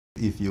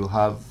If you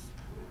have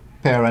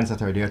parents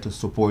that are there to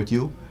support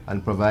you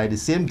and provide the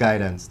same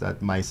guidance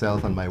that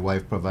myself and my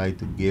wife provide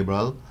to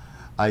Gabriel,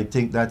 I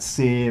think that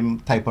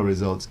same type of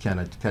results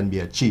can be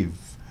achieved.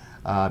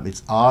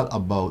 It's all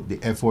about the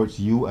efforts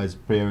you as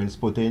parents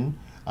put in.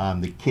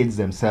 The kids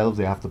themselves,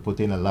 they have to put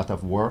in a lot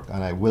of work,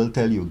 and I will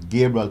tell you,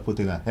 Gabriel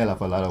put in a hell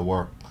of a lot of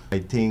work. I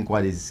think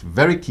what is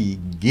very key,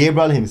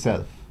 Gabriel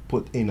himself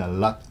put in a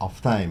lot of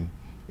time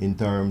in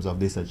terms of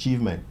this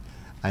achievement.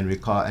 And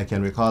I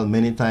can recall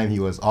many times he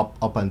was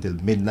up until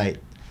midnight,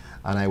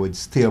 and I would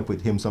stay up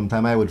with him.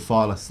 Sometimes I would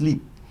fall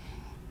asleep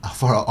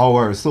for an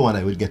hour or so, and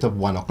I would get up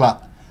 1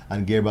 o'clock,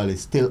 and Gabriel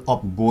is still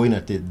up going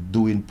at it,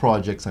 doing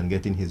projects and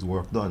getting his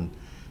work done.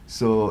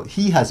 So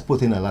he has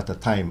put in a lot of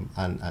time,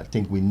 and I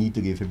think we need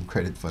to give him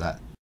credit for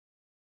that.